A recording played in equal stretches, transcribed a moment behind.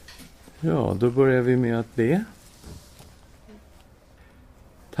Ja, då börjar vi med att be.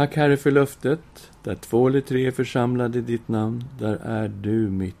 Tack Herre för löftet. Där 2 eller 3 är församlade i ditt namn, där är du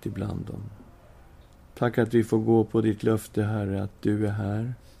mitt ibland dem. Tack att vi får gå på ditt löfte, Herre, att du är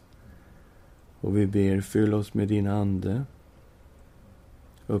här. Och vi ber, fyll oss med din ande.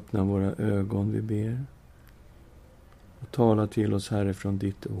 Öppna våra ögon, vi ber. Och tala till oss, Herre, från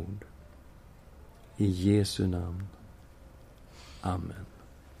ditt ord. I Jesu namn. Amen.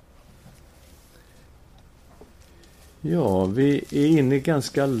 Ja, vi är inne i ett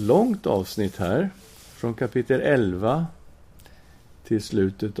ganska långt avsnitt här. Från kapitel 11 till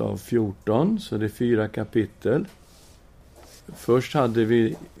slutet av 14. Så det är 4 kapitel. Först hade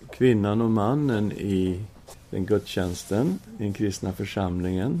vi kvinnan och mannen i den gudstjänsten, i den kristna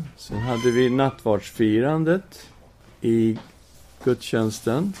församlingen. Sen hade vi nattvardsfirandet i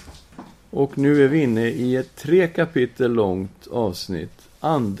gudstjänsten. Och nu är vi inne i ett 3 kapitel långt avsnitt.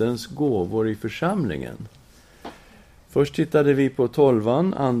 Andens gåvor i församlingen. Först tittade vi på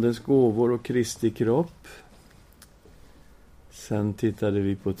 12:an, andens gåvor och Kristi kropp. Sen tittade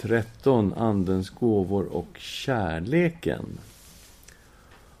vi på 13, andens gåvor och kärleken.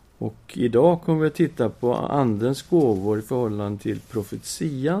 Och idag kommer vi att titta på andens gåvor i förhållande till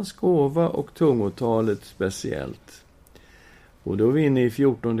profetians gåva och tungotalet speciellt. Och då är vi inne i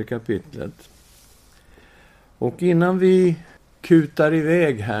 14:e kapitlet. Och innan vi kutar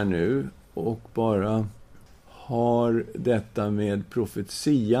iväg här nu och bara har detta med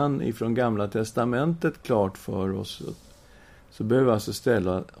profetian ifrån Gamla testamentet klart för oss, så behöver vi alltså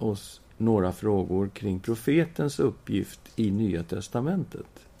ställa oss några frågor kring profetens uppgift i Nya testamentet.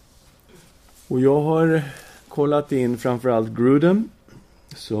 Och jag har kollat in framförallt Grudem,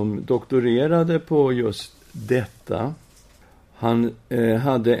 som doktorerade på just detta. Han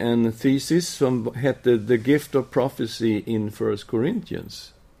hade en thesis som hette The Gift of Prophecy in 1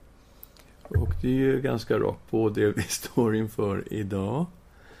 Corinthians. Och det är ju ganska rakt på det vi står inför idag.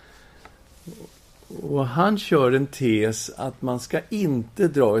 Och han kör en tes att man ska inte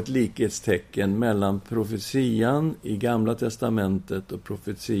dra ett likhetstecken mellan profetian i Gamla testamentet och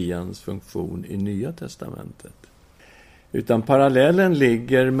profetians funktion i Nya testamentet. Utan parallellen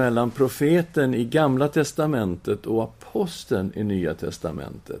ligger mellan profeten i Gamla testamentet och aposteln i Nya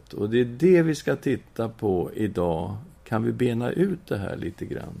testamentet. Och det är det vi ska titta på idag. Kan vi bena ut det här lite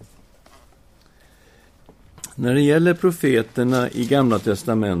grann? När det gäller profeterna i Gamla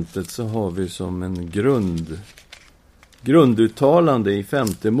testamentet så har vi som en grunduttalande i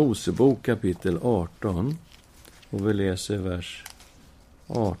 5:e Mosebok kapitel 18. Och vi läser vers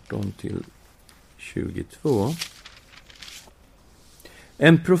 18 till 22.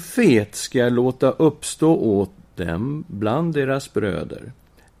 En profet ska jag låta uppstå åt dem bland deras bröder,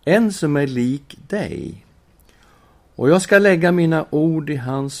 en som är lik dig. Och jag ska lägga mina ord i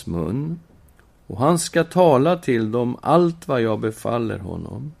hans mun, och han ska tala till dem allt vad jag befaller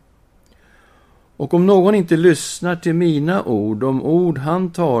honom. Och om någon inte lyssnar till mina ord, om ord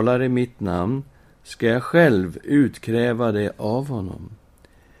han talar i mitt namn, ska jag själv utkräva det av honom.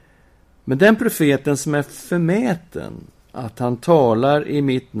 Men den profeten som är förmäten, att han talar i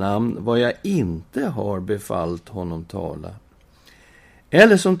mitt namn vad jag inte har befallt honom tala,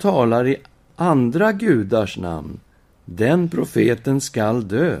 eller som talar i andra gudars namn, den profeten skall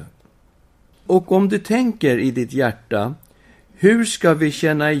dö. Och om du tänker i ditt hjärta, hur ska vi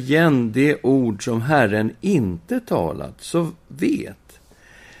känna igen det ord som Herren inte talat, så vet.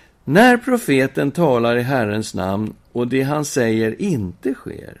 När profeten talar i Herrens namn och det han säger inte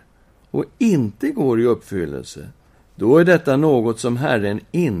sker och inte går i uppfyllelse, då är detta något som Herren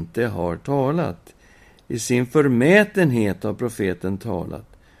inte har talat. I sin förmätenhet har profeten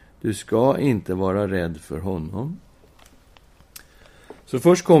talat. Du ska inte vara rädd för honom. Så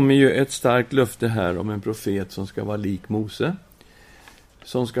först kommer ju ett starkt löfte här om en profet som ska vara lik Mose,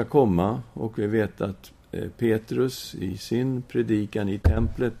 som ska komma. Och vi vet att Petrus i sin predikan i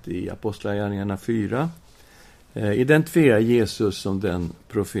templet i Apostlagärningarna 4 identifierar Jesus som den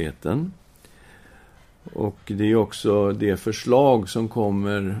profeten. Och det är också det förslag som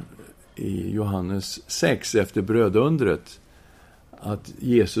kommer i Johannes 6 efter brödundret, att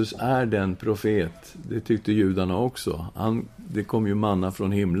Jesus är den profet. Det tyckte judarna också. Det kom ju manna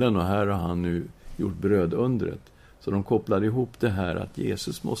från himlen och här har han nu gjort brödundret. Så de kopplade ihop det här att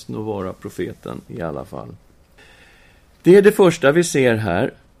Jesus måste nog vara profeten i alla fall. Det är det första vi ser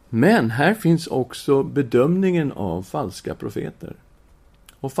här. Men här finns också bedömningen av falska profeter.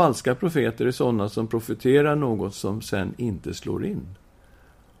 Och falska profeter är sådana som profeterar något som sen inte slår in.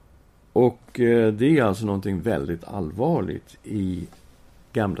 Och det är alltså någonting väldigt allvarligt i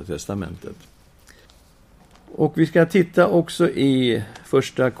Gamla testamentet. Och vi ska titta också i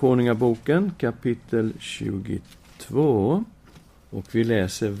första Konungaboken, kapitel 22. Och vi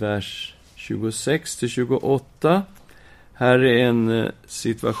läser vers 26-28. Här är en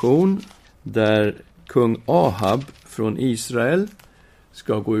situation där kung Ahab från Israel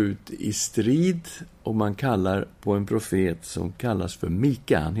ska gå ut i strid, och man kallar på en profet som kallas för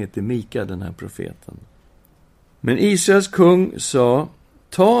Mika. Han heter Mika, den här profeten. Men Israels kung sa: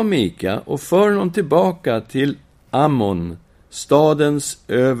 ta Mika och för honom tillbaka till Ammon, stadens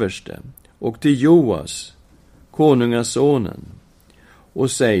överste, och till Joas, konungasonen,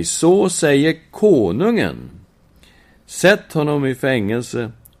 och säg: så säger konungen, sätt honom i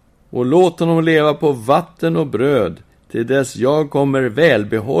fängelse och låt honom leva på vatten och bröd till dess jag kommer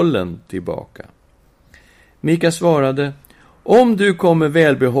välbehållen tillbaka. Mika svarade: om du kommer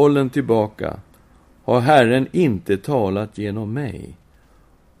välbehållen tillbaka har Herren inte talat genom mig.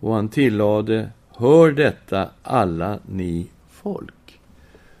 Och han tillade: hör detta alla ni folk.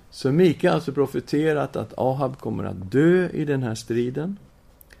 Så Mika har alltså profeterat att Ahab kommer att dö i den här striden.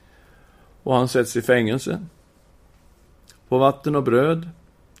 Och han sätts i fängelse på vatten och bröd.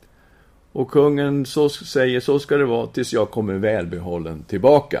 Och kungen säger: så ska det vara tills jag kommer välbehållen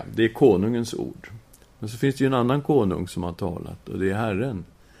tillbaka. Det är konungens ord. Men så finns det ju en annan konung som har talat, och det är Herren.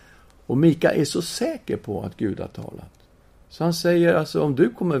 Och Mika är så säker på att Gud har talat. Så han säger alltså: om du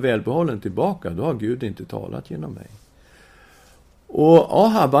kommer välbehållen tillbaka, då har Gud inte talat genom mig. Och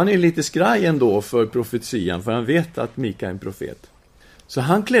Ahab, han är lite skraj ändå för profetian, för han vet att Mika är en profet. Så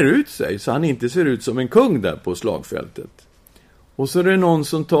han klär ut sig så han inte ser ut som en kung där på slagfältet. Och så är det någon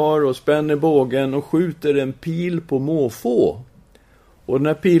som tar och spänner bågen och skjuter en pil på måfå. Och den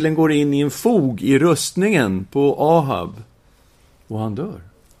här pilen går in i en fog i rustningen på Ahab. Och han dör.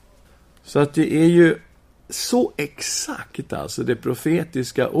 Så att det är ju så exakt, alltså det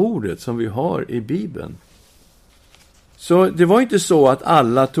profetiska ordet som vi har i Bibeln. Så det var inte så att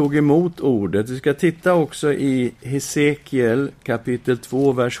alla tog emot ordet. Vi ska titta också i Hesekiel kapitel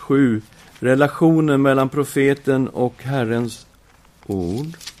 2, vers 7. Relationen mellan profeten och Herrens ord.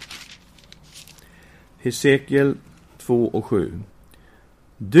 Hesekiel 2 och 7.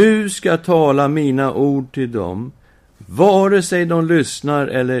 Du ska tala mina ord till dem, vare sig de lyssnar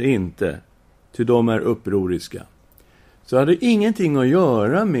eller inte, till de är upproriska. Så hade det ingenting att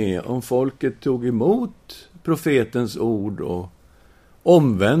göra med om folket tog emot profetens ord och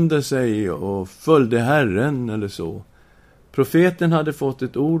omvände sig och följde Herren eller så. Profeten hade fått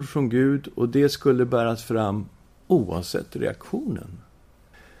ett ord från Gud, och det skulle bäras fram oavsett reaktionen.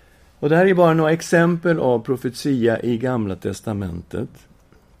 Och det här är bara några exempel av profetia i Gamla testamentet.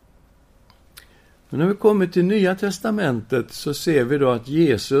 Men när vi kommer till Nya testamentet så ser vi då att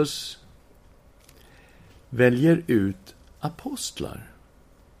Jesus väljer ut apostlar.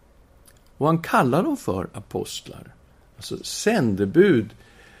 Och han kallar dem för apostlar. Alltså sändebud.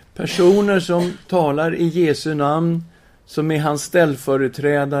 Personer som talar i Jesu namn, som är hans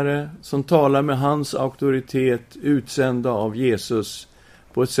ställföreträdare, som talar med hans auktoritet, utsända av Jesus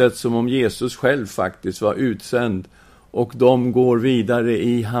på ett sätt som om Jesus själv faktiskt var utsänd, och de går vidare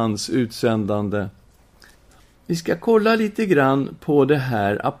i hans utsändande. Vi ska kolla lite grann på det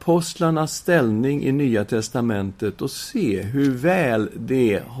här apostlarnas ställning i Nya testamentet och se hur väl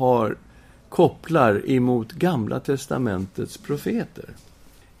det har kopplar emot Gamla testamentets profeter.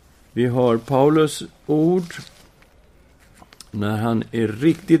 Vi har Paulus ord när han är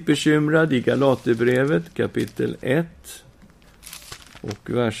riktigt bekymrad i Galaterbrevet kapitel 1 och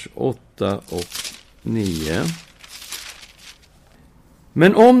vers 8 och 9.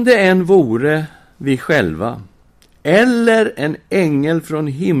 Men om det än vore vi själva eller en ängel från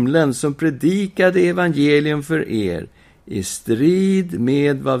himlen som predikade evangelium för er i strid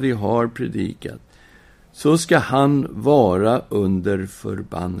med vad vi har predikat, så ska han vara under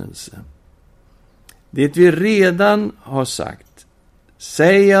förbannelse. Det vi redan har sagt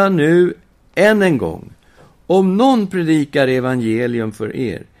säger jag nu än en gång: om någon predikar evangelium för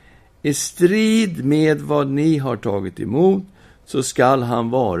er i strid med vad ni har tagit emot, så skall han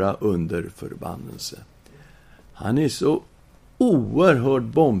vara under förbannelse. Han är så oerhört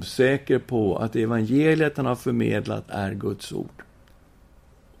bombsäker på att evangeliet han har förmedlat är Guds ord.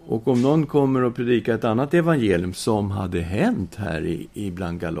 Och om någon kommer och predikar ett annat evangelium som hade hänt här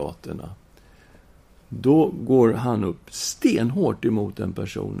bland galaterna, då går han upp stenhårt emot den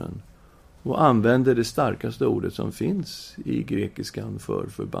personen och använder det starkaste ordet som finns i grekiskan för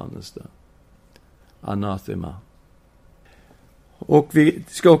förbannelse: anathema. Och vi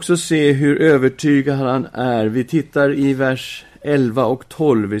ska också se hur övertygad han är. Vi tittar i vers 11 och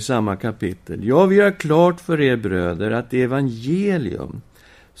 12 i samma kapitel. Jag vill göra klart för er bröder att det evangelium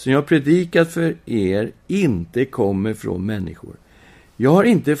som jag predikat för er inte kommer från människor. Jag har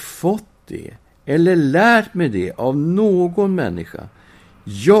inte fått det eller lärt mig det av någon människa.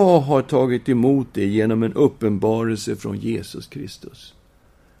 Jag har tagit emot det genom en uppenbarelse från Jesus Kristus.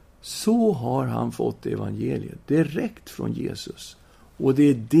 Så har han fått evangeliet direkt från Jesus. Och det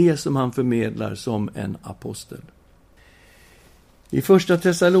är det som han förmedlar som en apostel. I första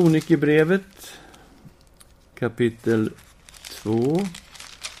Thessalonikerbrevet kapitel 2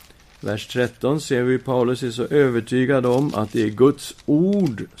 vers 13 ser vi Paulus är så övertygad om att det är Guds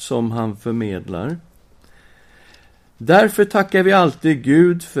ord som han förmedlar. Därför tackar vi alltid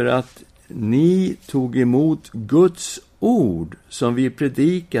Gud för att ni tog emot Guds ord som vi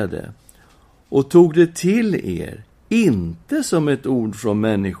predikade och tog det till er, inte som ett ord från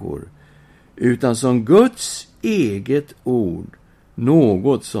människor, utan som Guds eget ord,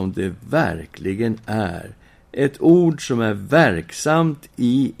 något som det verkligen är. Ett ord som är verksamt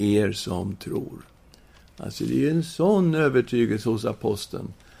i er som tror. Alltså det är en sån övertygelse hos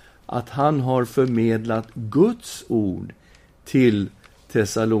aposteln att han har förmedlat Guds ord till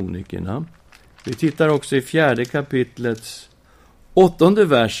Thessalonikerna. Vi tittar också i 4 kapitlets 8:e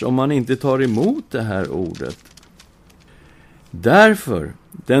vers om man inte tar emot det här ordet. Därför,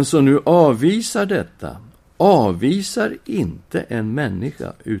 den som nu avvisar detta, avvisar inte en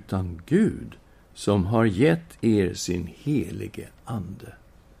människa utan Gud, som har gett er sin helige ande.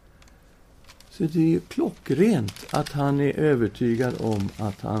 Så det är ju klockrent att han är övertygad om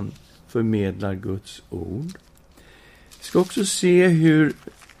att han förmedlar Guds ord. Vi ska också se hur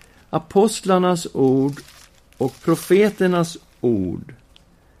apostlarnas ord och profeternas ord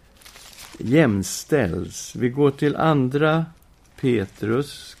jämställs. Vi går till andra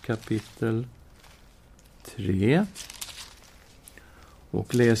Petrus kapitel 3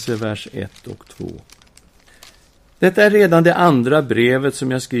 och läser vers 1 och 2. Detta är redan det andra brevet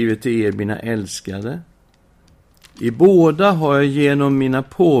som jag skriver till er, mina älskade. I båda har jag genom mina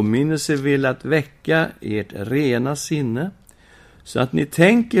påminnelser velat väcka ert rena sinne, så att ni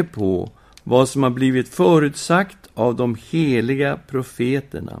tänker på vad som har blivit förutsagt av de heliga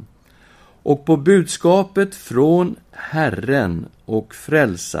profeterna och på budskapet från Herren och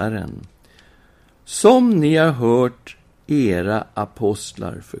Frälsaren, som ni har hört era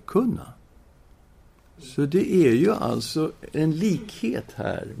apostlar förkunna. Så det är ju alltså en likhet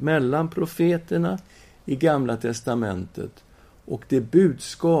här mellan profeterna i Gamla testamentet och det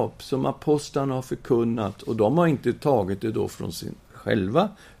budskap som apostlarna har förkunnat, och de har inte tagit det då från sin själva,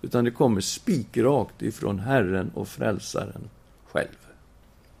 utan det kommer spikrakt ifrån Herren och Frälsaren själv.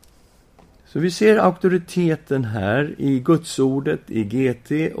 Så vi ser auktoriteten här i Gudsordet, i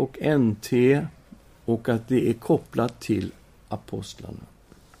GT och NT, och att det är kopplat till apostlarna.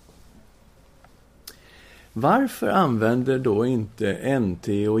 Varför använder då inte NT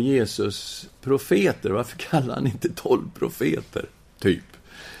och Jesus profeter? Varför kallar han inte 12 profeter? Typ.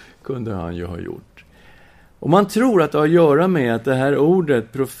 Kunde han ju ha gjort. Och man tror att det har att göra med att det här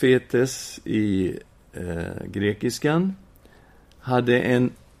ordet profetes i grekiskan hade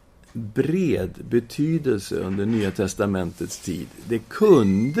en bred betydelse under Nya testamentets tid. Det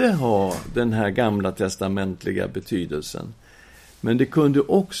kunde ha den här gamla testamentliga betydelsen. Men det kunde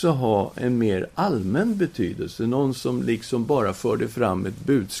också ha en mer allmän betydelse. Någon som liksom bara förde fram ett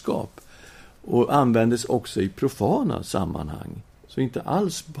budskap. Och användes också i profana sammanhang. Så inte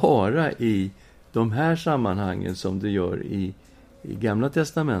alls bara i de här sammanhangen som det gör i Gamla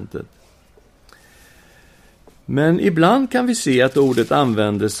testamentet. Men ibland kan vi se att ordet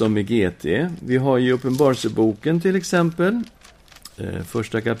användes som i GT. Vi har i Uppenbarelseboken till exempel.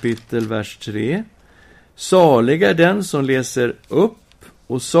 Första kapitel, vers 3. Salig är den som läser upp,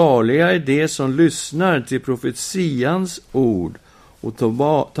 och saliga är det som lyssnar till profetians ord och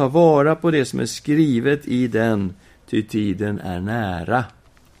tar vara på det som är skrivet i den, ty tiden är nära.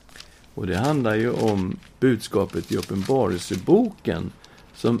 Och det handlar ju om budskapet i Uppenbarelseboken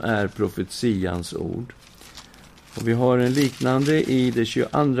som är profetians ord. Och vi har en liknande i det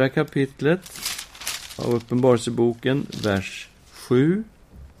 22 kapitlet av Uppenbarelseboken, vers 7.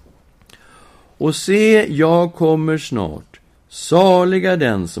 Och se, jag kommer snart. Saliga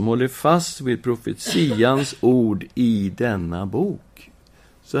den som håller fast vid profetians ord i denna bok.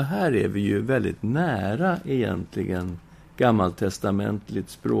 Så här är vi ju väldigt nära egentligen gammaltestamentligt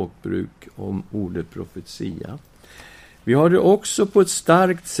språkbruk om ordet profetia. Vi har det också på ett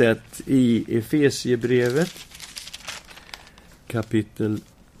starkt sätt i Efesiebrevet kapitel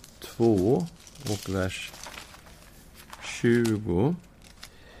 2 och vers 20.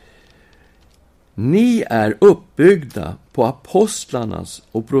 Ni är uppbyggda på apostlarnas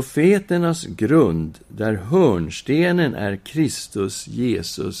och profeternas grund, där hörnstenen är Kristus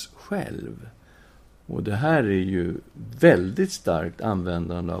Jesus själv. Och det här är ju väldigt starkt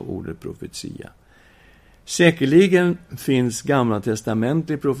användande av ordet profetia. Säkerligen finns gamla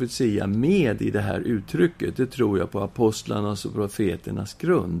testamentlig profetia med i det här uttrycket, det tror jag, på apostlarnas och profeternas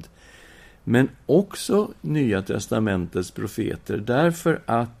grund. Men också Nya testamentets profeter, därför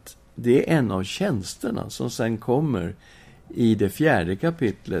att det är en av tjänsterna som sen kommer i det 4:e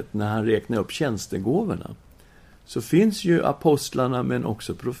kapitlet när han räknar upp tjänstegåvorna. Så finns ju apostlarna men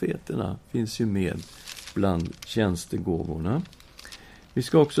också profeterna finns ju med bland tjänstegåvorna. Vi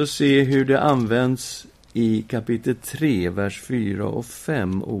ska också se hur det används i kapitel 3, vers 4 och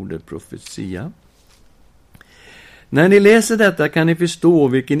 5, ordet profetia. När ni läser detta kan ni förstå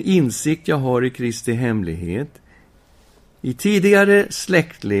vilken insikt jag har i Kristi hemlighet. I tidigare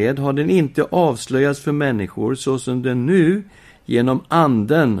släktled har den inte avslöjats för människor så som den nu genom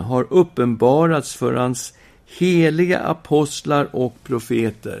anden har uppenbarats för hans heliga apostlar och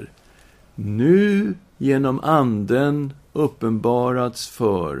profeter. Nu genom anden uppenbarats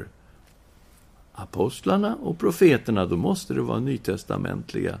för apostlarna och profeterna. Då måste det vara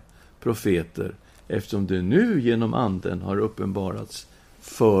nytestamentliga profeter, eftersom det nu genom anden har uppenbarats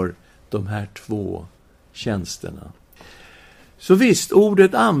för de här två tjänsterna. Så visst,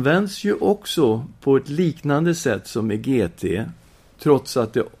 ordet används ju också på ett liknande sätt som i GT, trots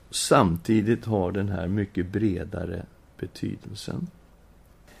att det samtidigt har den här mycket bredare betydelsen.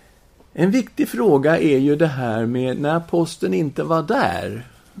 En viktig fråga är ju det här med när aposteln inte var där.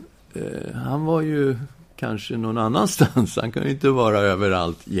 Han var ju kanske någon annanstans, han kan ju inte vara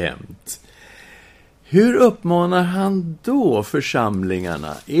överallt jämt. Hur uppmanar han då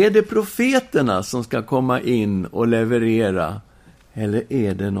församlingarna? Är det profeterna som ska komma in och leverera, eller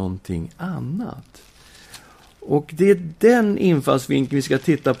är det någonting annat? Och det är den infallsvinkeln vi ska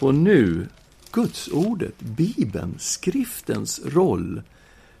titta på nu. Guds ordet, Bibeln, skriftens roll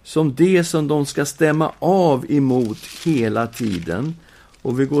som det som de ska stämma av emot hela tiden.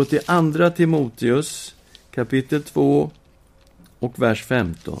 Och vi går till andra Timoteus kapitel 2 och vers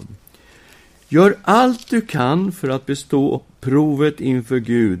 15. Gör allt du kan för att bestå provet inför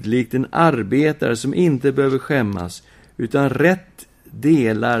Gud, likt en arbetare som inte behöver skämmas, utan rätt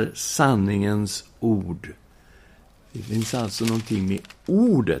delar sanningens ord. Det finns alltså någonting med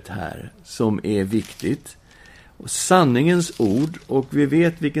ordet här som är viktigt. Och sanningens ord, och vi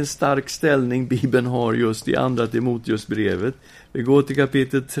vet vilken stark ställning Bibeln har just i andra Timoteusbrevet. Vi går till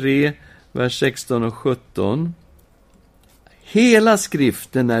kapitel 3, vers 16 och 17. Hela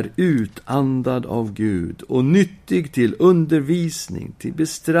skriften är utandad av Gud och nyttig till undervisning, till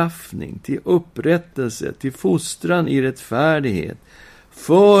bestraffning, till upprättelse, till fostran i rättfärdighet,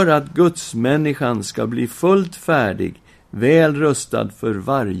 för att Guds människan ska bli fullt färdig, väl rustad för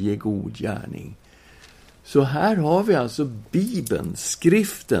varje god gärning. Så här har vi alltså Bibeln,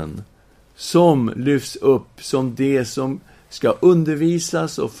 skriften, som lyfts upp som det som ska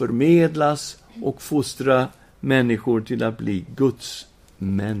undervisas och förmedlas och fostra människor till att bli Guds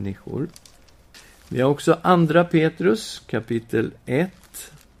människor. Vi har också andra Petrus kapitel 1.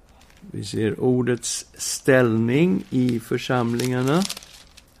 Vi ser ordets ställning i församlingarna.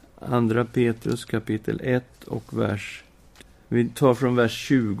 Andra Petrus kapitel 1 och vi tar från vers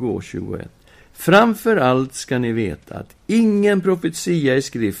 20 och 21. Framför allt ska ni veta att ingen profetia i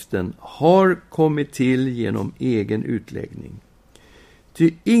skriften har kommit till genom egen utläggning.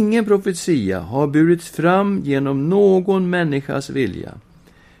 Ty ingen profetia har burits fram genom någon människas vilja,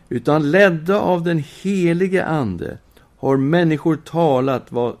 utan ledda av den helige ande har människor talat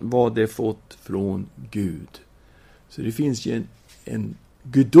vad de fått från Gud. Så det finns ju en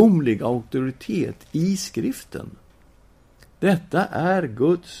gudomlig auktoritet i skriften. Detta är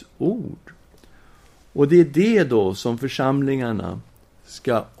Guds ord. Och det är det då som församlingarna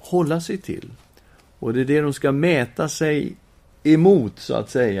ska hålla sig till. Och det är det de ska mäta sig emot, så att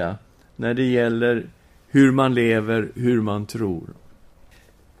säga, när det gäller hur man lever, hur man tror.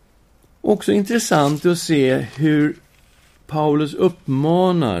 Också intressant att se hur Paulus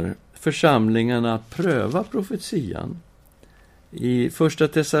uppmanar församlingarna att pröva profetian. I första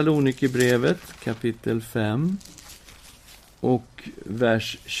Thessalonikerbrevet kapitel 5 och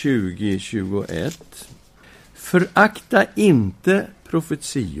vers 20-21. Förakta inte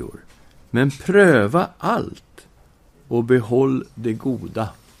profetior, men pröva allt och behåll det goda.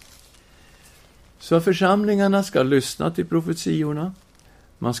 Så församlingarna ska lyssna till profetiorna.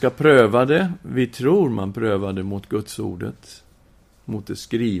 Man ska pröva det. Vi tror man prövar det mot Guds ordet, mot det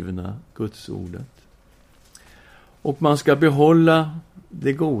skrivna Guds ordet. Och man ska behålla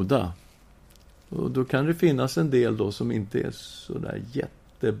det goda. Och då kan det finnas en del då som inte är så där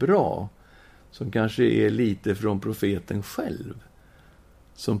jättebra, som kanske är lite från profeten själv,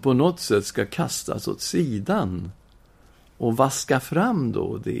 som på något sätt ska kastas åt sidan och vaska fram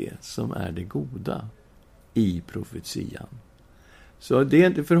då det som är det goda i profetian. Så det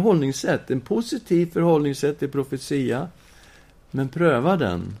är ett förhållningssätt, en positiv förhållningssätt till profetia, men pröva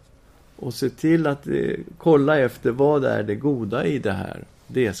den och se till att kolla efter vad är det goda i det här.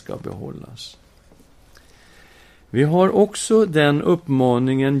 Det ska behållas. Vi har också den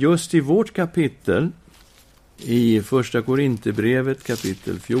uppmaningen just i vårt kapitel, i första Korinthierbrevet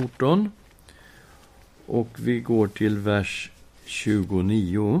kapitel 14. Och vi går till vers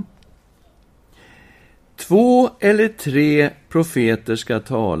 29. 2 eller 3 profeter ska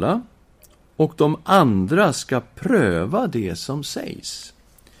tala, och de andra ska pröva det som sägs.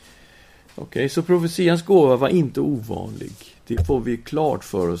 Okej, så profetians gåva var inte ovanlig. Det får vi klart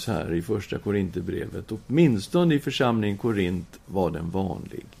för oss här i första Korinthierbrevet. Åtminstone i församlingen Korint var den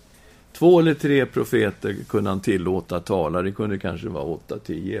vanlig. 2 eller 3 profeter kunde han tillåta tala. Det kunde kanske vara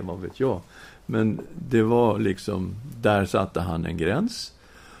 8-10, vad vet jag. Men det var liksom, där satte han en gräns.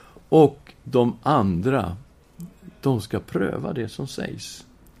 Och de andra, de ska pröva det som sägs.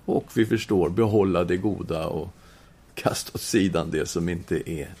 Och vi förstår, behålla det goda och kasta åt sidan det som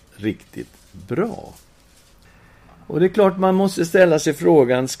inte är riktigt bra. Och det är klart man måste ställa sig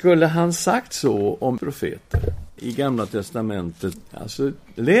frågan, skulle han sagt så om profeter i Gamla testamentet? Alltså,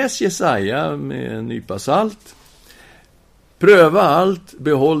 läs Jesaja med en nypa salt. Pröva allt,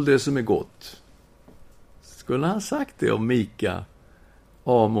 behåll det som är gott. Skulle han sagt det om Mika,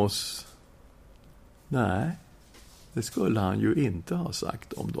 Amos? Nej, det skulle han ju inte ha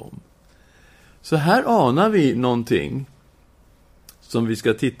sagt om dem. Så här anar vi någonting som vi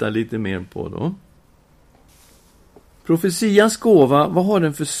ska titta lite mer på då. Profetians gåva, vad har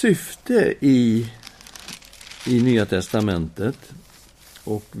den för syfte i Nya testamentet?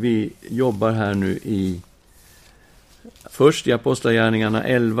 Och vi jobbar här nu först i Apostlagärningarna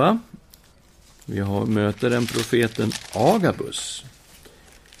 11. Vi möter den profeten Agabus,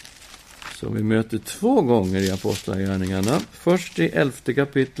 som vi möter 2 gånger i Apostlagärningarna. Först i 11:e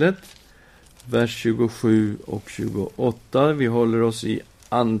kapitlet, vers 27 och 28. Vi håller oss i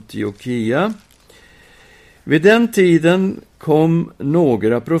Antiochia. Vid den tiden kom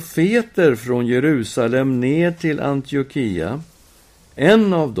några profeter från Jerusalem ner till Antiochia.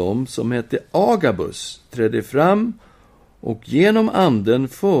 En av dem, som hette Agabus, trädde fram, och genom anden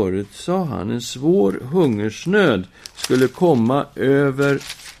förutsade han en svår hungersnöd skulle komma över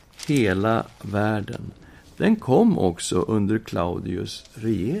hela världen. Den kom också under Claudius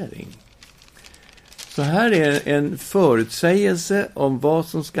regering. Så här är en förutsägelse om vad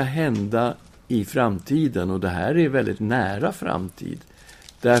som ska hända i framtiden, och det här är väldigt nära framtid.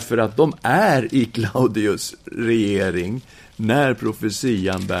 Därför att de är i Claudius regering när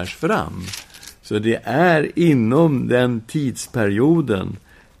profetian bärs fram. Så det är inom den tidsperioden.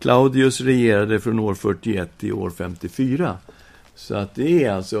 Claudius regerade från år 41 till år 54. Så att det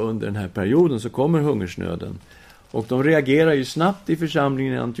är alltså under den här perioden så kommer hungersnöden. Och de reagerar ju snabbt i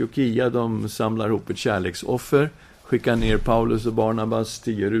församlingen i Antiochia. De samlar ihop ett kärleksoffer, skickar ner Paulus och Barnabas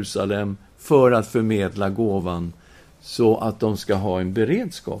till Jerusalem för att förmedla gåvan, så att de ska ha en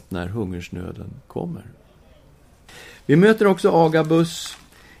beredskap när hungersnöden kommer. Vi möter också Agabus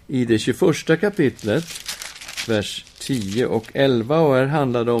i det 21 kapitlet, vers 10 och 11. Och här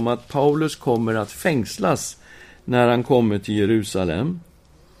handlar det om att Paulus kommer att fängslas när han kommer till Jerusalem.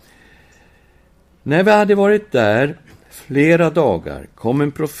 När vi hade varit där flera dagar kom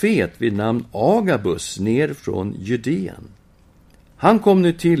en profet vid namn Agabus ner från Judeen. Han kom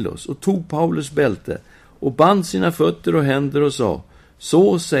nu till oss och tog Paulus bälte och band sina fötter och händer och sa: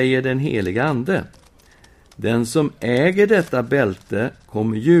 så säger den heliga ande. Den som äger detta bälte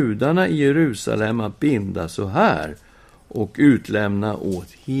kommer judarna i Jerusalem att binda så här och utlämna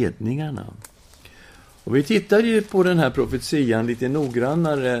åt hedningarna. Och vi tittade ju på den här profetian lite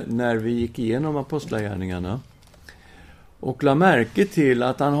noggrannare när vi gick igenom apostlagärningarna. Och la märke till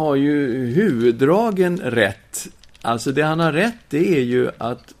att han har ju huvuddragen rätt. Alltså det han har rätt, det är ju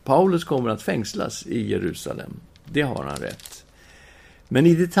att Paulus kommer att fängslas i Jerusalem. Det har han rätt. Men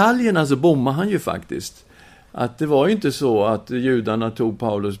i detaljerna så bommar han ju faktiskt. Att det var ju inte så att judarna tog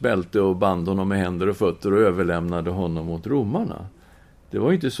Paulus bälte och band honom med händer och fötter och överlämnade honom åt romarna. Det var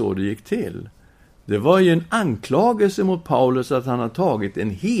ju inte så det gick till. Det var ju en anklagelse mot Paulus att han har tagit en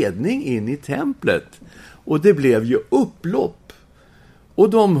hedning in i templet. Och det blev ju upplopp. Och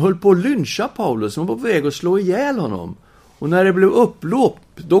de höll på att lyncha Paulus. De var på väg att slå ihjäl honom. Och när det blev upplopp,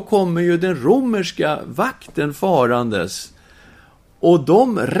 då kommer ju den romerska vakten farandes. Och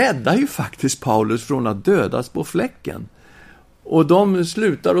de räddar ju faktiskt Paulus från att dödas på fläcken. Och de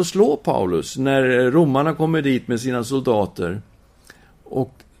slutar att slå Paulus när romarna kommer dit med sina soldater.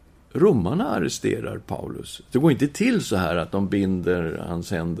 Och romarna arresterar Paulus. Det går inte till så här att de binder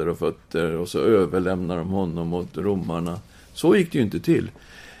hans händer och fötter och så överlämnar de honom åt romarna. Så gick det ju inte till.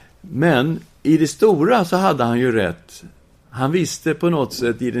 Men i det stora så hade han ju rätt. Han visste på något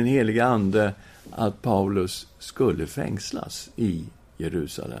sätt i den heliga ande att Paulus skulle fängslas i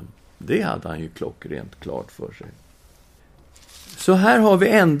Jerusalem. Det hade han ju klockrent klart för sig. Så här har vi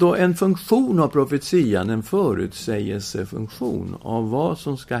ändå en funktion av profetian, en förutsägelsefunktion av vad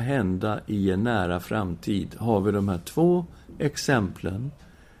som ska hända i en nära framtid. Har vi de här 2 exemplen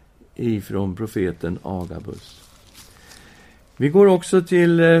ifrån profeten Agabus. Vi går också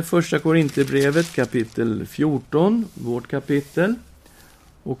till första Korinthierbrevet kapitel 14, vårt kapitel,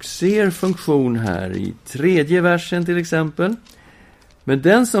 och ser funktion här i 3:e versen till exempel. Men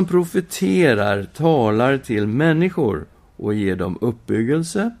den som profeterar talar till människor och ger dem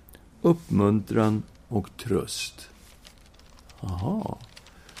uppbyggelse, uppmuntran och tröst. Aha.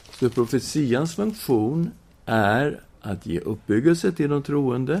 Så profetians funktion är att ge uppbyggelse till de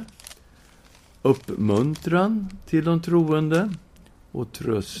troende, uppmuntran till de troende och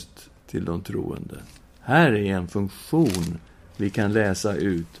tröst till de troende. Här är en funktion vi kan läsa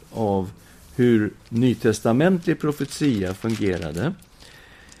ut av hur nytestamentlig profetia fungerade.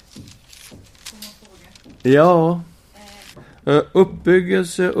 Ja,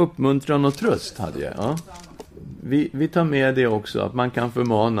 uppbyggelse, uppmuntran och tröst hade jag. Ja. Vi tar med det också, att man kan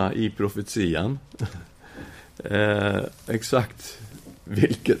förmana i profetian. Exakt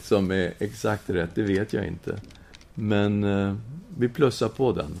vilket som är exakt rätt, det vet jag inte. Men vi plussar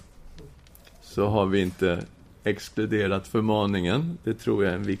på den. Så har vi inte exkluderat förmaningen. Det tror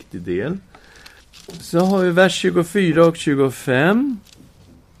jag är en viktig del. Så har vi vers 24 och 25.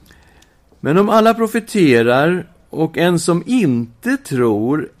 Men om alla profeterar och en som inte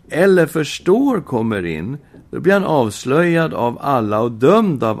tror eller förstår kommer in, då blir han avslöjad av alla och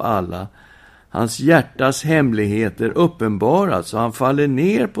dömd av alla. Hans hjärtas hemligheter uppenbaras och han faller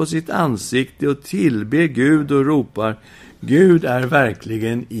ner på sitt ansikte och tillber Gud och ropar: Gud är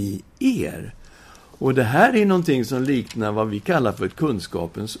verkligen i er. Och det här är någonting som liknar vad vi kallar för ett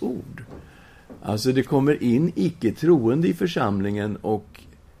kunskapens ord. Alltså det kommer in icke-troende i församlingen och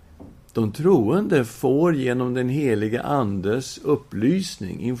de troende får genom den heliga andes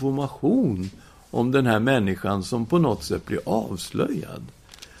upplysning, information om den här människan som på något sätt blir avslöjad.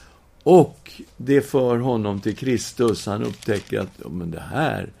 Och det för honom till Kristus. Han upptäcker att men det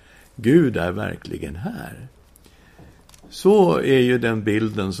här, Gud är verkligen här. Så är ju den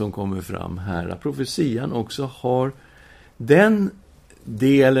bilden som kommer fram här. Att profetian också har den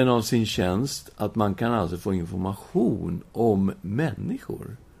delen av sin tjänst att man kan alltså få information om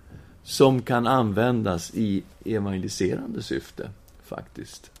människor som kan användas i evangeliserande syfte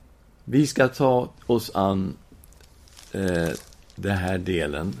faktiskt. Vi ska ta oss an det här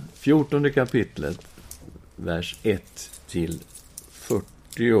delen, 14 kapitlet, vers 1 till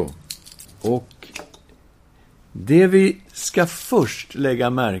 40. Och det vi ska först lägga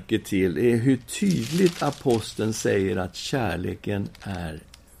märke till är hur tydligt aposteln säger att kärleken är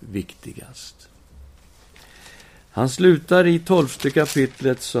viktigast. Han slutar i 12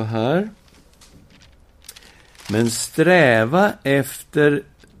 kapitlet så här: men sträva efter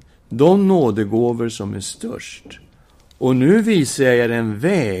de nådegåvor som är störst. Och nu visar jag er en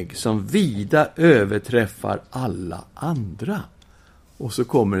väg som vida överträffar alla andra. Och så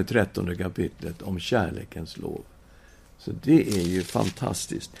kommer det 13 kapitlet om kärlekens lov. Så det är ju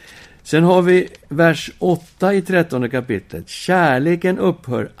fantastiskt. Sen har vi vers 8 i 13 kapitlet. Kärleken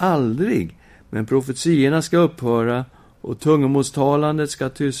upphör aldrig, men profetierna ska upphöra och tungomålstalandet ska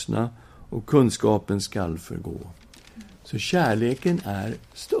tystna och kunskapen ska förgå. Så kärleken är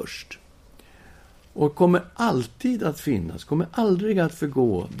störst. Och kommer alltid att finnas, kommer aldrig att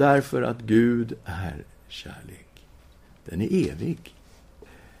förgå, därför att Gud är kärlek. Den är evig.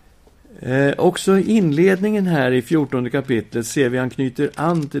 Också i inledningen här i 14 kapitlet ser vi han knyter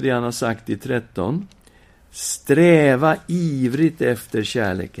an till det han har sagt i 13. Sträva ivrigt efter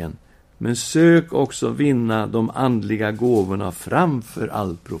kärleken, men sök också vinna de andliga gåvorna framför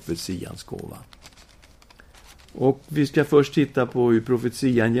all profetians gåva. Och vi ska först titta på hur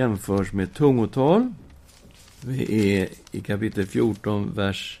profetian jämförs med tungotal. Vi är i kapitel 14,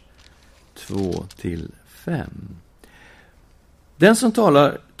 vers 2-5. Den som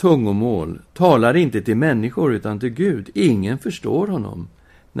talar tungomål talar inte till människor utan till Gud. Ingen förstår honom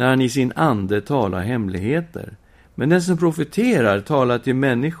när han i sin ande talar hemligheter. Men den som profeterar talar till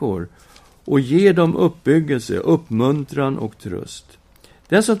människor och ger dem uppbyggelse, uppmuntran och tröst.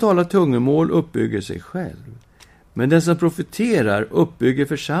 Den som talar tungomål uppbygger sig själv, men den som profeterar uppbygger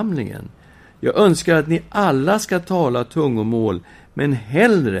församlingen. Jag önskar att ni alla ska tala tungomål, men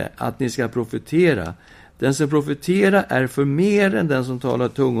hellre att ni ska profetera. Den som profeterar är för mer än den som talar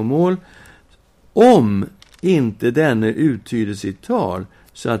tungomål, om inte denne uttyder sitt tal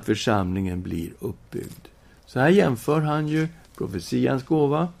så att församlingen blir uppbyggd. Så här jämför han ju profetians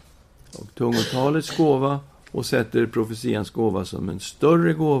gåva och tungotalets gåva och sätter profetians gåva som en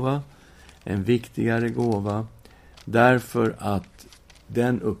större gåva, en viktigare gåva, därför att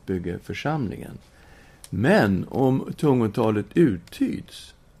den uppbygger församlingen. Men om tungotalet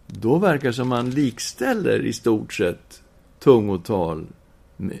uttyds, då verkar det som man likställer i stort sett tungotal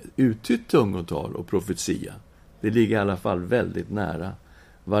med uttytt tungotal och profetia. Det ligger i alla fall väldigt nära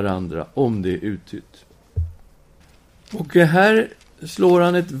varandra om det är uttytt. Och här slår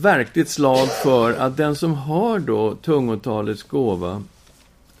han ett verkligt slag för att den som har då tungotalets gåva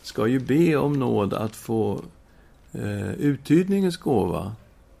ska ju be om nåd att få uttydningens gåva,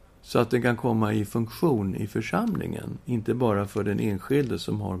 så att den kan komma i funktion i församlingen, inte bara för den enskilde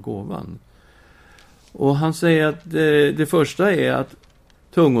som har gåvan. Och han säger att det första är att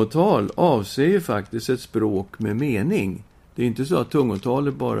tungotal avser ju faktiskt ett språk med mening. Det är inte så att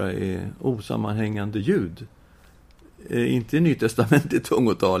tungotalet bara är osammanhängande ljud. Inte i Nytestamentet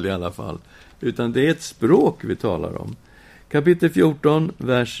tungotal i alla fall, utan det är ett språk vi talar om. Kapitel 14,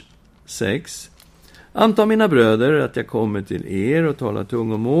 vers 6. Anta mina bröder att jag kommer till er och talar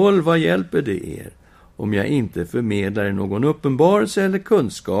tungomål, vad hjälper det er? Om jag inte förmedlar någon uppenbarelse eller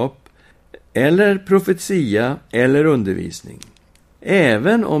kunskap, eller profetia eller undervisning.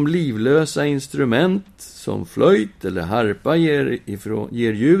 Även om livlösa instrument som flöjt eller harpa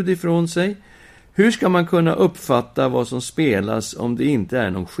ger ljud ifrån sig, hur ska man kunna uppfatta vad som spelas om det inte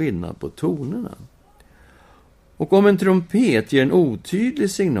är någon skillnad på tonerna? Och om en trumpet ger en otydlig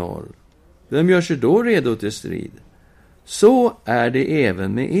signal, vem gör sig då redo till strid? Så är det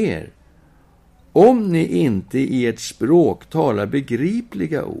även med er. Om ni inte i ert språk talar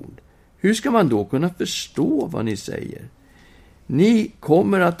begripliga ord, hur ska man då kunna förstå vad ni säger? Ni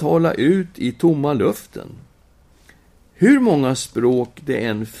kommer att tala ut i tomma luften. Hur många språk det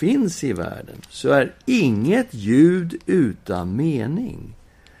än finns i världen, så är inget ljud utan mening.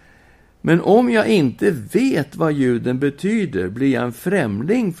 Men om jag inte vet vad ljuden betyder, blir jag en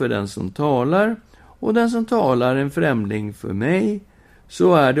främling för den som talar, och den som talar en främling för mig.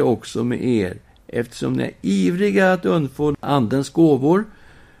 Så är det också med er. Eftersom ni är ivriga att undfå andens gåvor,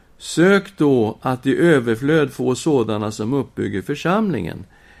 sök då att i överflöd få sådana som uppbygger församlingen.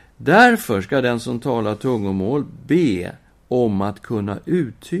 Därför ska den som talar tungomål be om att kunna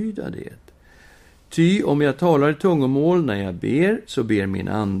uttyda det. Ty om jag talar i tungomål när jag ber, så ber min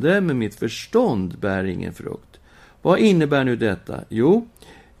ande, men mitt förstånd bär ingen frukt. Vad innebär nu detta? Jo,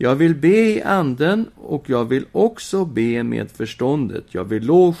 jag vill be i anden, och jag vill också be med förståndet. Jag vill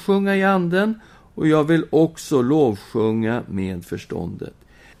lovsjunga i anden, och jag vill också lovsjunga med förståndet.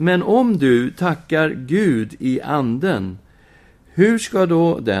 Men om du tackar Gud i anden, hur ska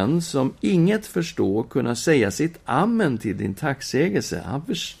då den som inget förstår kunna säga sitt amen till din tacksägelse? Han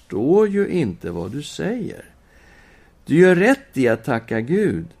förstår ju inte vad du säger. Du gör rätt i att tacka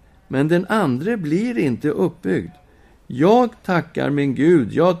Gud, men den andra blir inte uppbyggd. Jag tackar min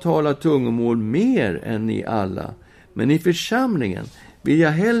Gud, jag talar tungomål mer än ni alla. Men i församlingen vill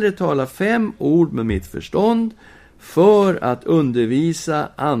jag hellre tala 5 ord med mitt förstånd, för att undervisa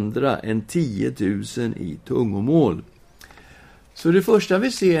andra än 10 000 i tungomål. Så det första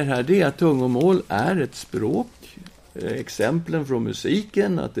vi ser här, det är att tungomål är ett språk. Exemplen från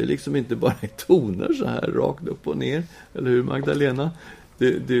musiken, att det liksom inte bara är toner så här rakt upp och ner. Eller hur, Magdalena?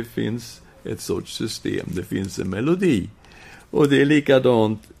 Det finns ett sorts system, det finns en melodi. Och det är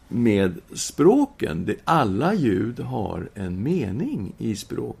likadant med språken. Alla ljud har en mening i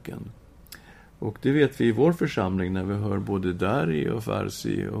språken. Och det vet vi i vår församling när vi hör både Dari och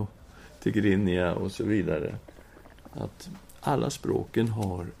Farsi och Tigrinya och så vidare. Att alla språken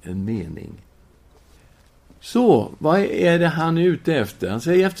har en mening. Så, vad är det han är ute efter? Han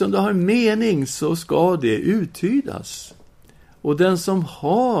säger, eftersom det har en mening så ska det uttydas. Och den som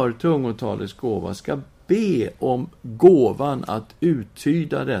har tungotalets gåva ska be om gåvan att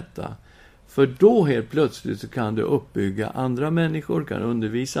uttyda detta. För då helt plötsligt så kan det uppbygga andra människor, kan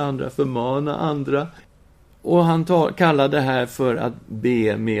undervisa andra, förmana andra. Och han kallar det här för att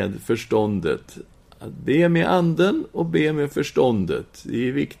be med förståndet. Att be med anden och be med förståndet. Det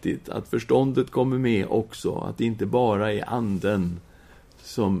är viktigt att förståndet kommer med också. Att det inte bara är anden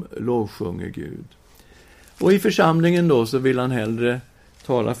som lovsjunger Gud. Och i församlingen då så vill han hellre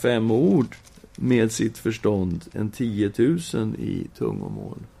talar 5 ord med sitt förstånd än 10 000 i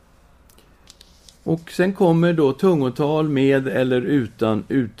tungomål. Och sen kommer då tungotal med eller utan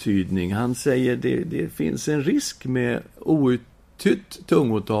uttydning. Han säger det finns en risk med outtytt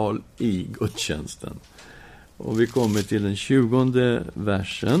tungotal i gudstjänsten. Och vi kommer till den 20:e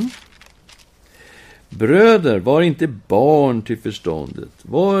versen. Bröder, var inte barn till förståndet.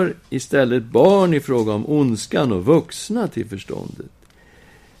 Var istället barn i fråga om ondskan och vuxna till förståndet.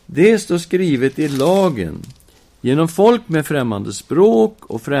 Det står skrivet i lagen. Genom folk med främmande språk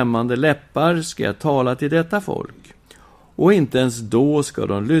och främmande läppar ska jag tala till detta folk. Och inte ens då ska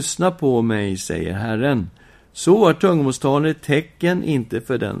de lyssna på mig, säger Herren. Så var tungomålstalet ett tecken inte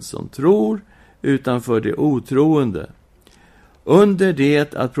för den som tror, utan för det otroende. Under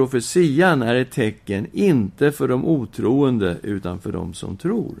det att profetian är ett tecken inte för de otroende, utan för de som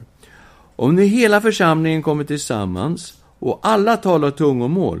tror. Om nu hela församlingen kommer tillsammans och alla talar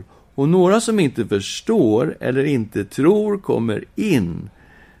tungomål, och några som inte förstår eller inte tror kommer in,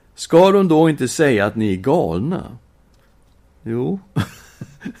 ska de då inte säga att ni är galna? Jo.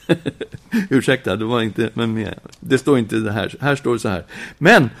 Ursäkta, det var inte men det står inte det här. Här står det så här.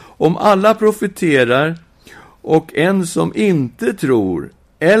 Men om alla profeterar och en som inte tror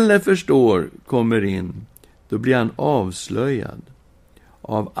eller förstår kommer in, då blir han avslöjad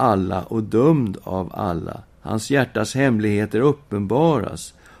av alla och dömd av alla. Hans hjärtas hemligheter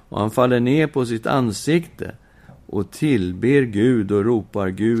uppenbaras och han faller ner på sitt ansikte och tillber Gud och ropar: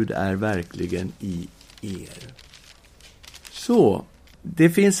 Gud är verkligen i er. Så, det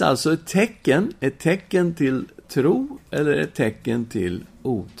finns alltså ett tecken till tro eller ett tecken till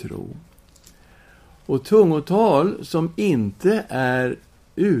otro. Och tungotal som inte är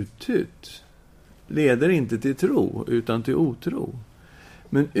uttytt leder inte till tro utan till otro.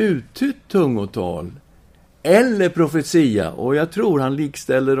 Men uttytt tungotal eller profetia, och jag tror han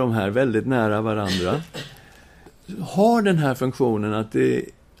likställer de här väldigt nära varandra, har den här funktionen att det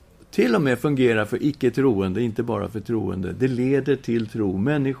till och med fungerar för icke-troende, inte bara för troende. Det leder till tro.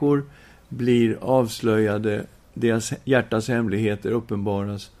 Människor blir avslöjade, deras hjärtas hemligheter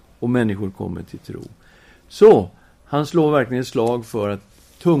uppenbaras och människor kommer till tro. Så, han slår verkligen slag för att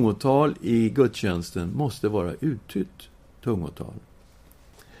tungotal i gudstjänsten måste vara uttytt tungotal.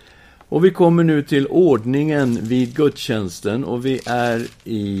 Och vi kommer nu till ordningen vid gudstjänsten och vi är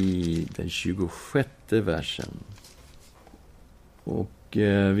i den 26:e versen. Och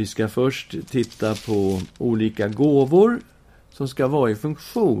vi ska först titta på olika gåvor som ska vara i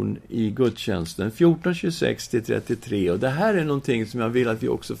funktion i gudstjänsten. 14:26-33. Och det här är någonting som jag vill att vi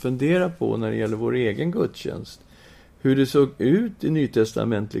också funderar på när det gäller vår egen gudstjänst. Hur det såg ut i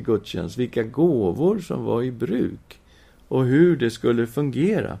nytestamentlig gudstjänst. Vilka gåvor som var i bruk. Och hur det skulle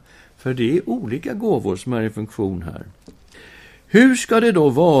fungera. För det är olika gåvor som är i funktion här. Hur ska det då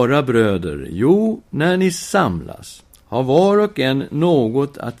vara, bröder? Jo, när ni samlas har var och en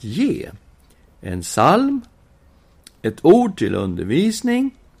något att ge. En psalm, ett ord till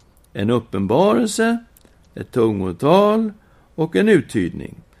undervisning, en uppenbarelse, ett tungotal och en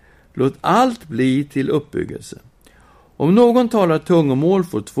uttydning. Låt allt bli till uppbyggelse. Om någon talar tungomål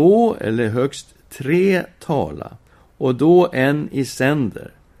får 2 eller högst 3 tala, och då en i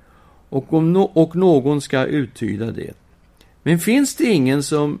sänder. Och någon ska uttyda det. Men finns det ingen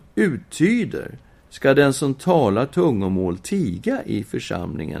som uttyder, ska den som talar tungomål tiga i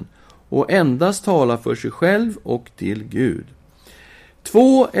församlingen och endast tala för sig själv och till Gud.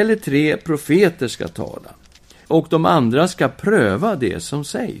 2 eller 3 profeter ska tala, och de andra ska pröva det som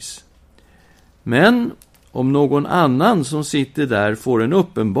sägs. Men om någon annan som sitter där får en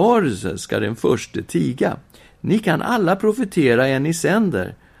uppenbarelse, ska den förste tiga. Ni kan alla profetera en i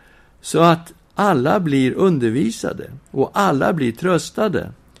sänder, så att alla blir undervisade och alla blir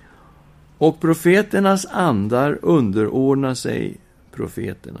tröstade. Och profeternas andar underordnar sig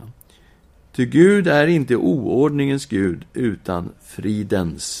profeterna. Ty Gud är inte oordningens Gud, utan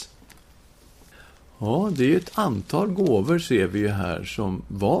fridens. Ja, det är ett antal gåvor ser vi ju här som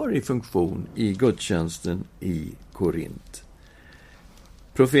var i funktion i gudstjänsten i Korint.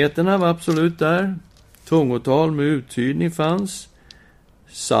 Profeterna var absolut där. Tungotal med uttydning fanns.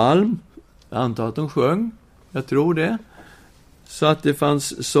 Psalm, jag antar att de sjöng. Jag tror det. Så att det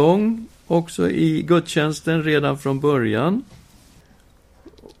fanns sång också i gudstjänsten redan från början.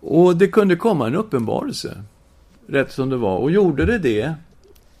 Och det kunde komma en uppenbarelse, rätt som det var. Och gjorde det,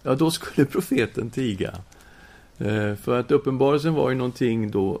 ja då skulle profeten tiga. För att uppenbarelsen var ju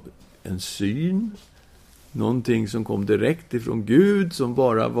någonting då, en syn. Någonting som kom direkt ifrån Gud, som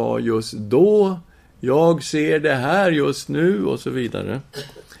bara var just då. Jag ser det här just nu och så vidare.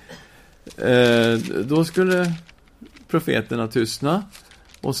 Då skulle profeterna tystna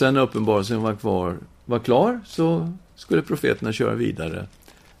Och sen när uppenbarelsen var klar så skulle profeterna köra vidare.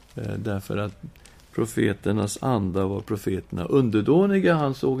 Därför att profeternas anda var profeterna underdåniga.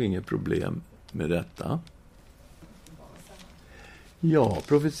 Han såg inget problem med detta. Ja,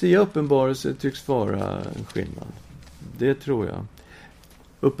 profetia och uppenbarelse tycks vara en skillnad. Det tror jag.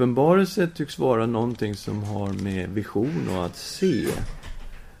 Uppenbarelse tycks vara någonting som har med vision och att se.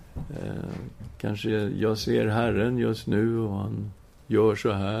 Kanske jag ser Herren just nu och han gör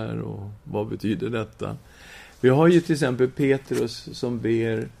så här, och vad betyder detta? Vi har ju till exempel Petrus som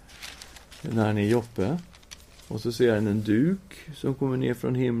ber när han är i Joppe, och så ser han en duk som kommer ner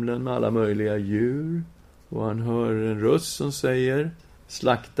från himlen med alla möjliga djur, och han hör en röst som säger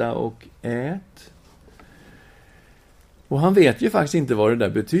slakta och ät. Och han vet ju faktiskt inte vad det där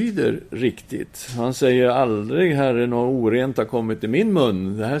betyder riktigt. Han säger aldrig, Herren, något orent har kommit i min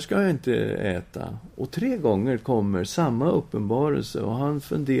mun. Det här ska jag inte äta. Och 3 gånger kommer samma uppenbarelse, och han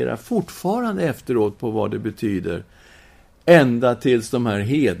funderar fortfarande efteråt på vad det betyder. Ända tills de här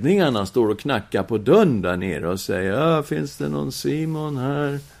hedningarna står och knackar på dörren där nere och säger, finns det någon Simon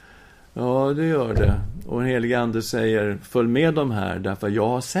här? Ja, det gör det. Och en helig ande säger, följ med dem här därför jag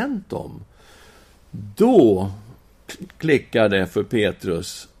har sänt dem. Då klickar det för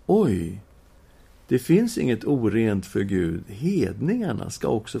Petrus. Oj, det finns inget orent för Gud. Hedningarna ska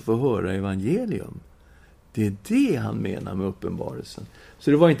också få höra evangelium. Det är det han menar med uppenbarelsen.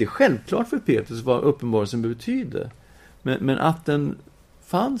 Så det var inte självklart för Petrus vad uppenbarelsen betyder. Men att den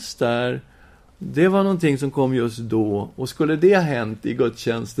fanns där, det var någonting som kom just då. Och skulle det ha hänt i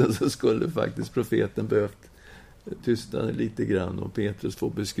gudstjänsten så skulle faktiskt profeten behövt tysta lite grann och Petrus få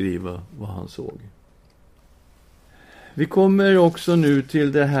beskriva vad han såg. Vi kommer också nu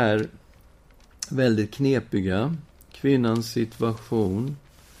till det här väldigt knepiga, kvinnans situation.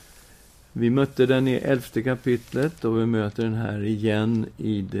 Vi mötte den i 11:e kapitlet och vi möter den här igen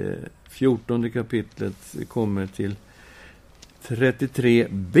i det 14:e kapitlet. Vi kommer till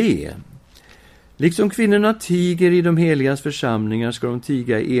 33b. Liksom kvinnorna tiger i de heligas församlingar ska de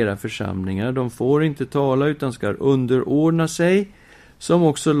tiga i era församlingar. De får inte tala utan ska underordna sig, som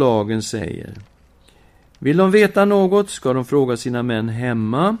också lagen säger. Vill de veta något ska de fråga sina män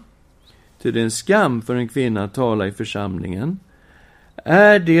hemma, till det är en skam för en kvinna att tala i församlingen.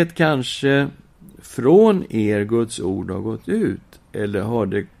 Är det kanske från er Guds ord har gått ut, eller har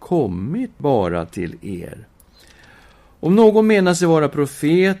det kommit bara till er? Om någon menar sig vara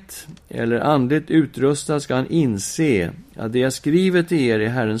profet eller andligt utrustad ska han inse att det jag skriver till er är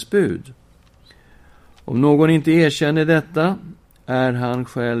Herrens bud. Om någon inte erkänner detta är han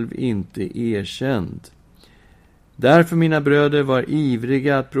själv inte erkänd. Därför, mina bröder, var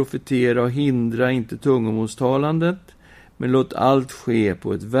ivriga att profetera och hindra inte tungomålstalandet, men låt allt ske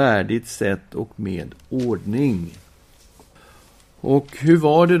på ett värdigt sätt och med ordning. Och hur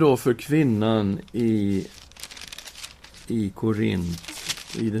var det då för kvinnan i Korint,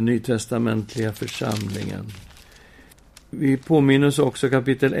 i den nytestamentliga församlingen? Vi påminner oss också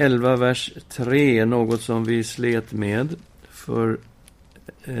kapitel 11, vers 3, något som vi slet med för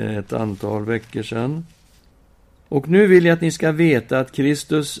ett antal veckor sedan. Och nu vill jag att ni ska veta att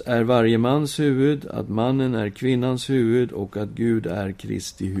Kristus är varje mans huvud, att mannen är kvinnans huvud och att Gud är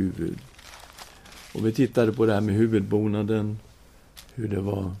Kristi huvud. Och vi tittade på det här med huvudbonaden, hur det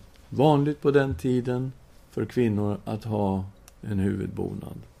var vanligt på den tiden för kvinnor att ha en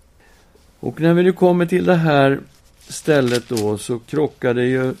huvudbonad. Och när vi nu kommer till det här stället då, så krockar det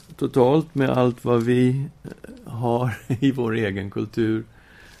ju totalt med allt vad vi har i vår egen kultur,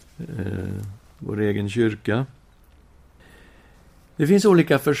 vår egen kyrka. Det finns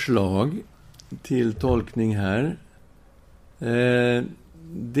olika förslag till tolkning här.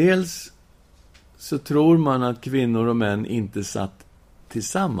 Dels så tror man att kvinnor och män inte satt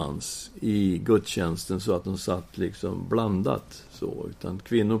tillsammans i gudstjänsten så att de satt liksom blandat så, utan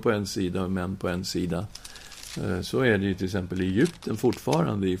kvinnor på en sida och män på en sida. Så är det ju till exempel i Egypten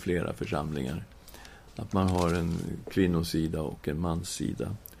fortfarande i flera församlingar, att man har en kvinnosida och en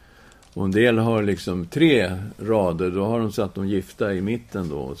manssida. Och en del har liksom 3 rader, då har de satt de gifta i mitten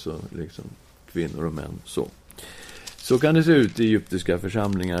då, så liksom kvinnor och män så. Så kan det se ut i egyptiska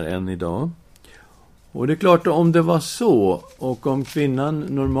församlingar än idag. Och det är klart, om det var så, och om kvinnan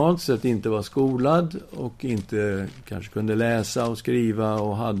normalt sett inte var skolad och inte kanske kunde läsa och skriva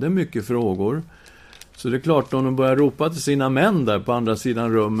och hade mycket frågor, så det är klart, om de börjar ropa till sina män där på andra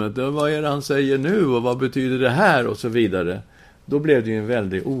sidan rummet, vad är det han säger nu och vad betyder det här och så vidare, då blev det ju en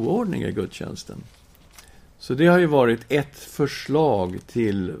väldig oordning i gudstjänsten. Så det har ju varit ett förslag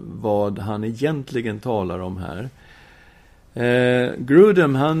till vad han egentligen talar om här.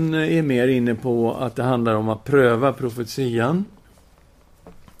 Grudem, han är mer inne på att det handlar om att pröva profetian.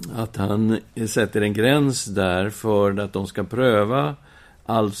 att han sätter en gräns där för att de ska pröva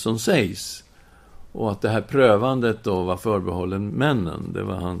allt som sägs. Och att det här prövandet då var förbehållen männen. Det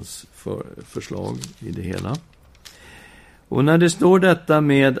var hans förslag i det hela. Och när det står detta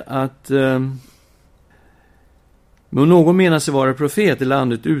med att om någon menar sig vara profet eller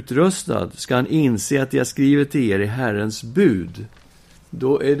andligt utrustad ska han inse att jag skriver till er i Herrens bud.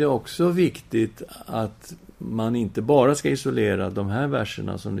 Då är det också viktigt att man inte bara ska isolera de här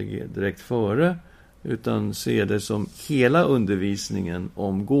verserna som ligger direkt före, utan se det som hela undervisningen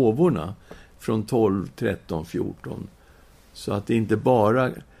om gåvorna från 12, 13, 14. Så att det inte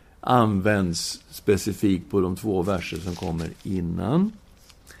bara används specifikt på de 2 verser som kommer innan.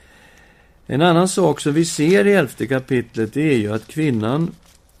 En annan sak som vi ser i 11:e kapitlet är ju att kvinnan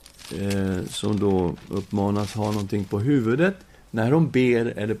som då uppmanas ha någonting på huvudet när hon ber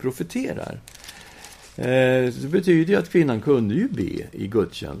eller profeterar. Det betyder ju att kvinnan kunde ju be i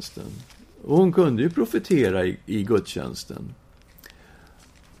gudstjänsten. Och hon kunde ju profetera i gudstjänsten.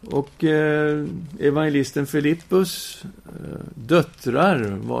 Och evangelisten Filippus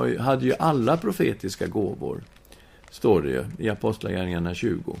döttrar hade ju alla profetiska gåvor, står det ju i Apostlagärningarna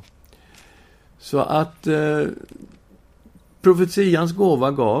 20. Så att profetians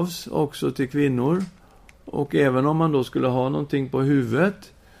gåva gavs också till kvinnor. Och även om man då skulle ha någonting på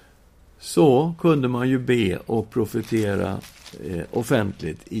huvudet så kunde man ju be och profetera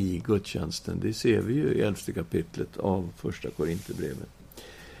offentligt i gudstjänsten. Det ser vi ju i 11:e kapitlet av första Korinthierbrevet.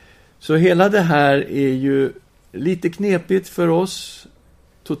 Så hela det här är ju lite knepigt för oss.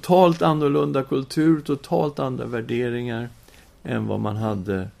 Totalt annorlunda kultur, totalt andra värderingar än vad man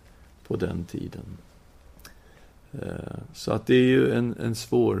hade på den tiden. Så att det är ju en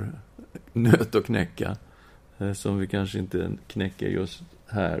svår nöt att knäcka som vi kanske inte knäcker just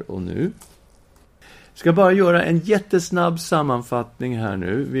här och nu. Ska bara göra en jättesnabb sammanfattning här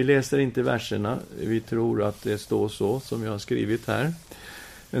nu. Vi läser inte verserna. Vi tror att det står så som jag har skrivit här.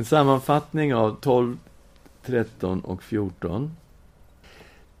 En sammanfattning av 12, 13 och 14.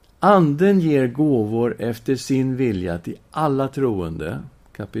 Anden ger gåvor efter sin vilja till alla troende.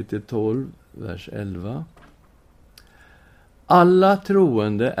 Kapitel 12, vers 11. Alla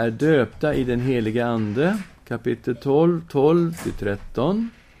troende är döpta i den heliga ande. Kapitel 12, 12-13.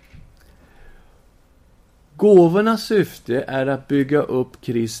 Gåvornas syfte är att bygga upp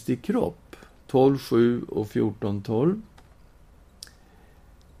Kristi kropp. 12:7 och 14:12.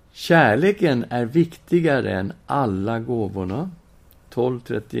 Kärleken är viktigare än alla gåvorna.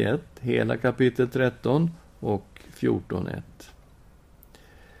 12:31, hela kapitel 13 och 14:1.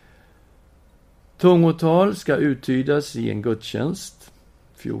 Tungotal ska uttydas i en gudstjänst.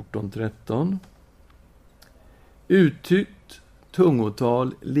 14:13. Uttytt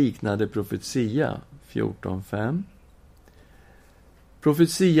tungotal liknade profetia. 14:5.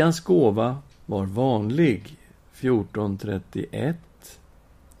 Profetians gåva var vanlig. 14:31.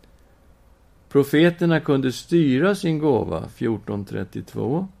 Profeterna kunde styra sin gåva.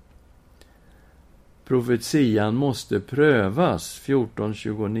 14:32. Profetian måste prövas.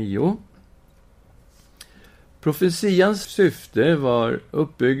 14:29. Profetians syfte var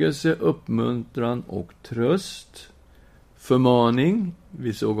uppbyggelse, uppmuntran och tröst. Förmaning.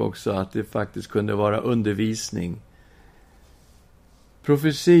 Vi såg också att det faktiskt kunde vara undervisning.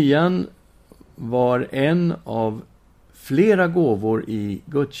 Profetian var en av flera gåvor i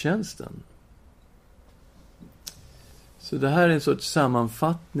gudstjänsten. Så det här är en sorts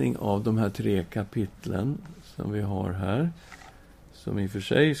sammanfattning av de här 3 kapitlen som vi har här. Som i och för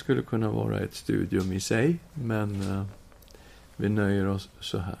sig skulle kunna vara ett studium i sig. Men vi nöjer oss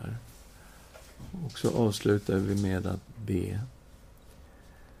så här. Och så avslutar vi med att be.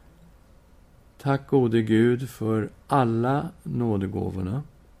 Tack gode Gud för alla nådegåvorna.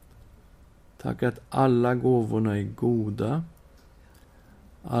 Tack att alla gåvorna är goda.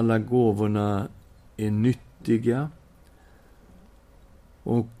 Alla gåvorna är nyttiga.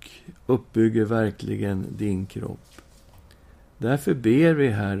 Och uppbygger verkligen din kropp. Därför ber vi,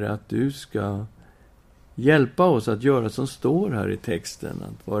 Herre, att du ska hjälpa oss att göra som står här i texten.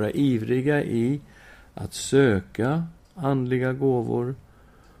 Att vara ivriga i att söka andliga gåvor.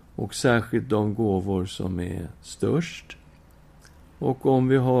 Och särskilt de gåvor som är störst. Och om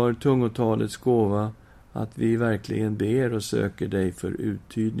vi har tungotalets gåva, att vi verkligen ber och söker dig för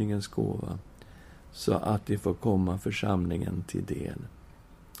uttydningens gåva. Så att det får komma församlingen till del.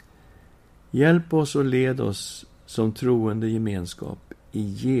 Hjälp oss och led oss som troende gemenskap. I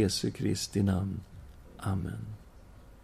Jesu Kristi namn. Amen.